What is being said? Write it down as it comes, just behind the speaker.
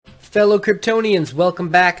Fellow Kryptonians, welcome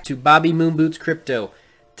back to Bobby Moonboots Crypto.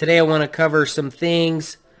 Today I want to cover some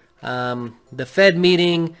things, the Fed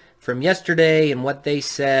meeting from yesterday and what they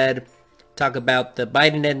said, talk about the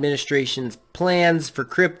Biden administration's plans for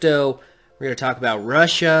crypto. We're going to talk about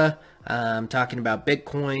Russia, talking about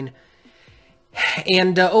Bitcoin,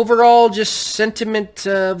 and overall just sentiment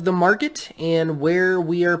of the market and where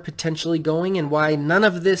we are potentially going and why none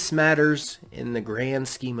of this matters in the grand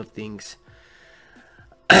scheme of things.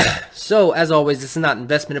 So, as always, this is not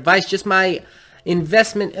investment advice, just my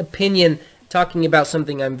investment opinion, talking about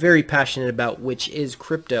something I'm very passionate about, which is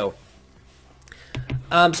crypto.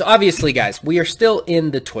 So obviously, guys, we are still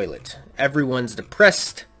in the toilet. Everyone's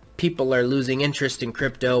depressed. People are losing interest in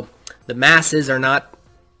crypto. The masses are not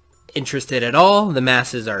interested at all. The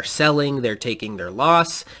masses are selling. They're taking their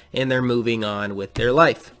loss, and they're moving on with their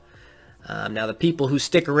life. Now, the people who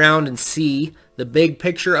stick around and see the big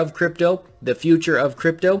picture of crypto, the future of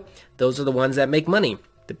crypto, those are the ones that make money.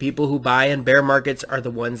 The people who buy in bear markets are the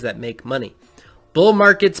ones that make money. Bull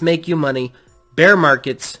markets make you money. Bear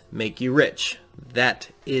markets make you rich. That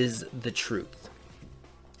is the truth.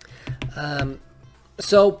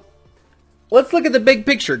 So let's look at the big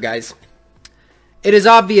picture, guys. It is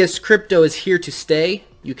obvious crypto is here to stay.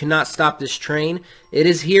 You cannot stop this train. It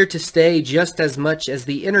is here to stay just as much as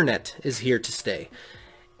the internet is here to stay.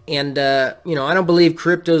 And, I don't believe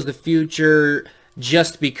crypto is the future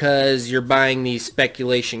just because you're buying these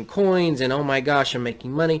speculation coins and, oh my gosh, I'm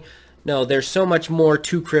making money. No, there's so much more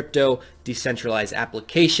to crypto, decentralized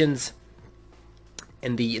applications,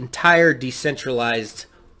 and the entire decentralized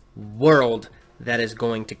world that is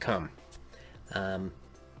going to come.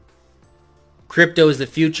 Crypto is the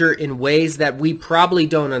future in ways that we probably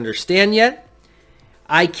don't understand yet.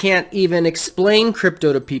 I can't even explain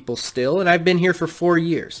crypto to people still, and I've been here for 4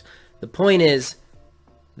 years. The point is,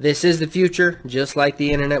 this is the future, just like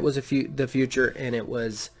the internet was the future, and it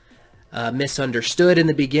was misunderstood in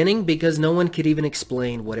the beginning because no one could even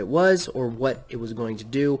explain what it was or what it was going to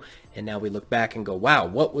do, and now we look back and go, wow,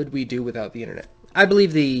 what would we do without the internet? I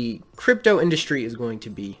believe the crypto industry is going to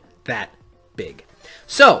be that big.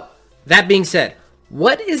 So, that being said,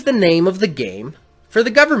 what is the name of the game for the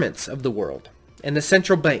governments of the world and the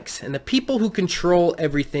central banks and the people who control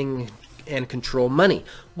everything and control money?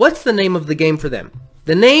 What's the name of the game for them?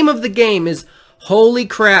 The name of the game is, holy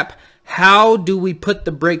crap, how do we put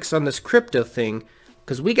the brakes on this crypto thing?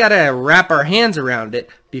 Because we got to wrap our hands around it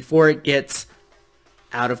before it gets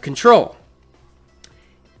out of control.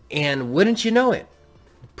 And wouldn't you know it,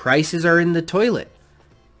 prices are in the toilet.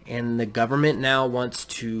 And the government now wants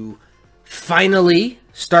to finally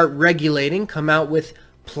start regulating, come out with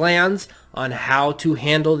plans on how to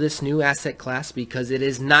handle this new asset class because it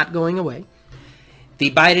is not going away.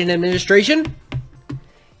 The Biden administration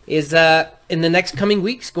is in the next coming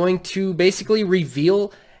weeks going to basically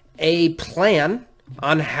reveal a plan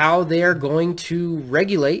on how they are going to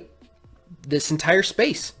regulate this entire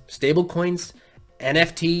space. Stablecoins,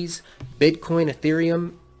 NFTs, Bitcoin,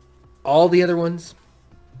 Ethereum, all the other ones.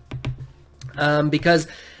 Because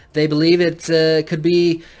they believe it could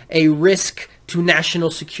be a risk to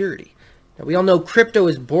national security. Now, we all know crypto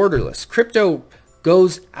is borderless. Crypto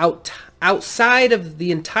goes outside of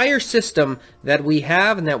the entire system that we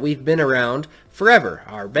have and that we've been around forever.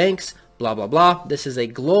 Our banks, blah, blah, blah. This is a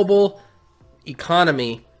global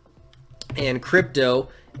economy, and crypto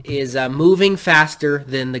is moving faster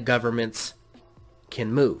than the governments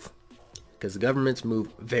can move because the governments move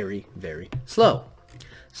very, very slow.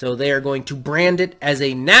 So they are going to brand it as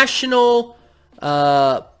a national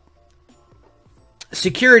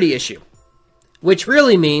security issue, which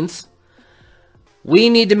really means we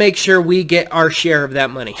need to make sure we get our share of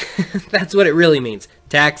that money. That's what it really means.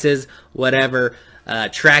 Taxes, whatever,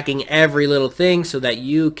 tracking every little thing so that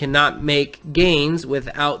you cannot make gains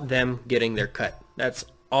without them getting their cut. That's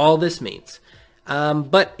all this means.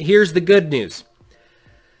 But here's the good news.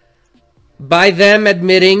 By them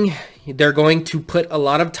admitting they're going to put a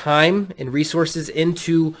lot of time and resources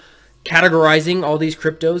into categorizing all these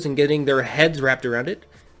cryptos and getting their heads wrapped around it,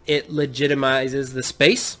 it legitimizes the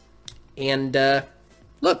space. And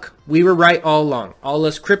look, we were right all along. All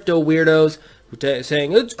us crypto weirdos who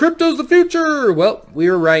saying, it's crypto's the future. Well, we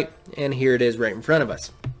were right, and here it is right in front of us.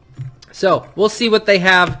 So we'll see what they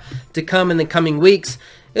have to come in the coming weeks.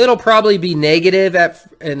 It'll probably be negative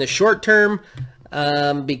in the short term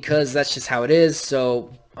because that's just how it is.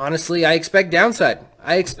 So honestly, I expect downside.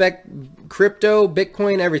 I expect crypto,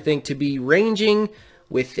 Bitcoin, everything to be ranging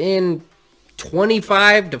within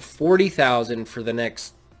 25 to 40,000 for the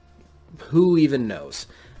next, who even knows.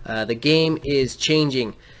 The game is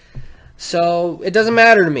changing. So it doesn't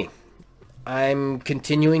matter to me. I'm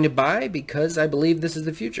continuing to buy because I believe this is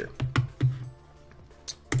the future.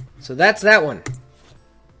 So that's that one.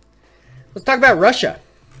 Let's talk about Russia.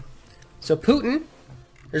 So Putin,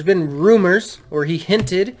 there's been rumors, or he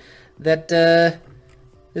hinted, that this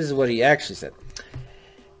is what he actually said.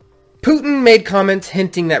 Putin made comments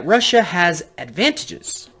hinting that Russia has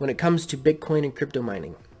advantages when it comes to Bitcoin and crypto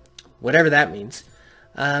mining, whatever that means.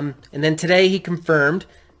 And then today he confirmed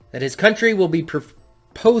that his country will be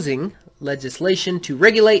proposing legislation to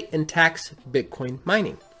regulate and tax Bitcoin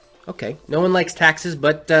mining. Okay, no one likes taxes,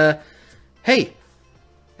 but hey,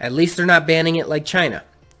 at least they're not banning it like China.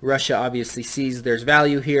 Russia obviously sees there's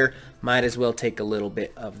value here, might as well take a little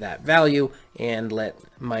bit of that value and let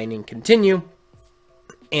mining continue.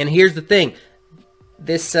 And here's the thing,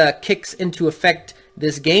 this kicks into effect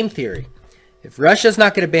this game theory. If Russia's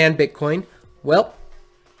not going to ban Bitcoin, well,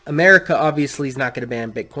 America obviously is not going to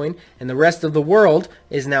ban Bitcoin, and the rest of the world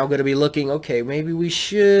is now going to be looking, okay, maybe we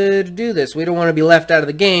should do this. We don't want to be left out of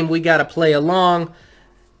the game. We got to play along.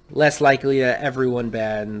 Less likely that everyone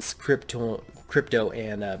bans crypto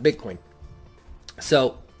and Bitcoin.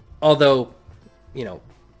 So, although, you know,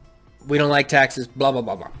 we don't like taxes, blah, blah,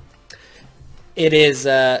 blah, blah. It is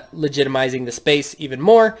legitimizing the space even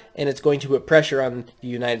more, and it's going to put pressure on the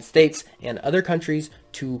United States and other countries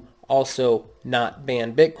to also not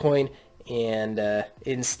ban Bitcoin and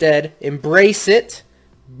instead embrace it,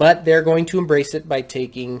 but they're going to embrace it by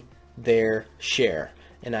taking their share.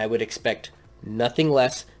 And I would expect nothing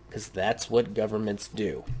less, because that's what governments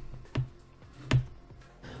do.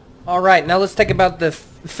 All right, now let's talk about the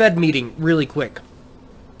Fed meeting really quick.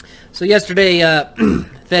 So yesterday,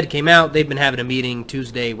 Fed came out. They've been having a meeting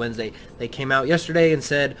Tuesday, Wednesday. They came out yesterday and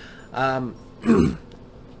said,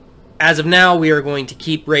 as of now, we are going to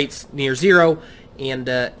keep rates near zero, and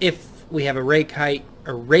if we have a rate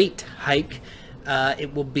hike,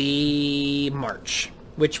 it will be March,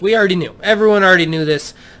 which we already knew. Everyone already knew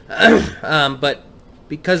this, but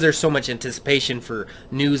because there's so much anticipation for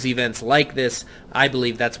news events like this, I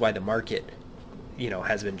believe that's why the market,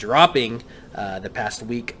 has been dropping the past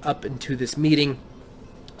week up into this meeting.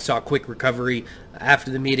 Saw a quick recovery after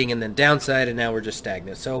the meeting and then downside, and now we're just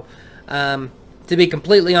stagnant. So, to be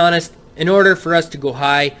completely honest, in order for us to go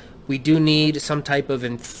high, we do need some type of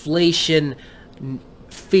inflation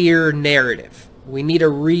fear narrative. We need a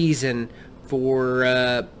reason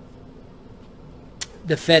for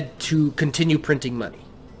the Fed to continue printing money,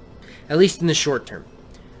 at least in the short term.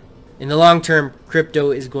 In the long term, crypto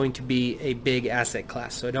is going to be a big asset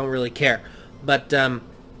class, so I don't really care. But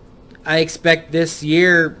I expect this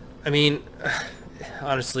year,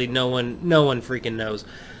 honestly, no one freaking knows.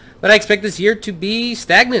 But I expect this year to be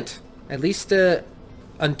stagnant, at least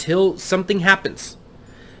until something happens.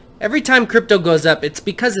 Every time crypto goes up, it's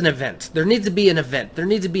because of an event. There needs to be an event. There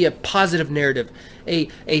needs to be a positive narrative, a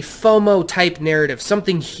FOMO type narrative,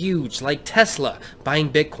 something huge like Tesla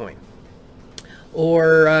buying Bitcoin.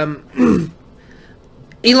 Or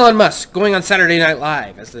Elon Musk going on Saturday Night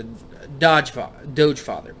Live as the Doge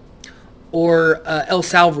father. Or El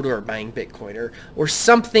Salvador buying Bitcoin. Or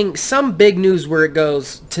something, some big news where it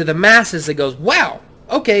goes to the masses that goes, wow,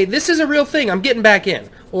 okay, this is a real thing. I'm getting back in.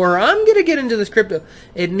 Or I'm going to get into this crypto.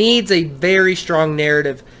 It needs a very strong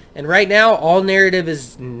narrative. And right now, all narrative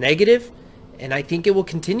is negative. And I think it will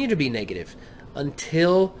continue to be negative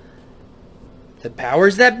until the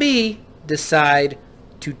powers that be decide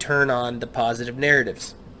to turn on the positive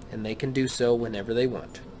narratives. And they can do so whenever they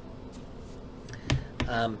want.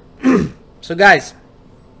 So guys,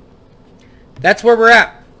 that's where we're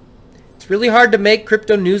at. It's really hard to make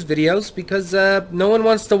crypto news videos because no one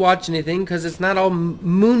wants to watch anything because it's not all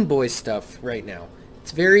moon boy stuff right now.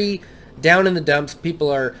 It's very down in the dumps.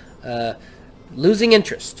 People are losing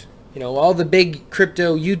interest. All the big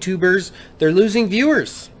crypto YouTubers, they're losing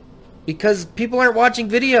viewers because people aren't watching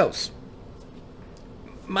videos.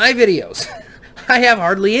 My videos. I have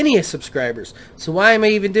hardly any subscribers. So why am I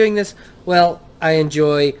even doing this? Well, I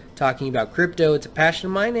enjoy talking about crypto. It's a passion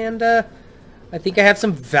of mine, and I think I have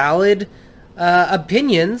some valid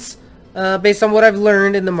opinions based on what I've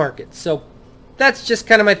learned in the market. So that's just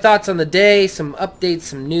kind of my thoughts on the day, some updates,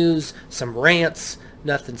 some news, some rants,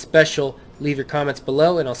 nothing special. Leave your comments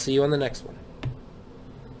below, and I'll see you on the next one.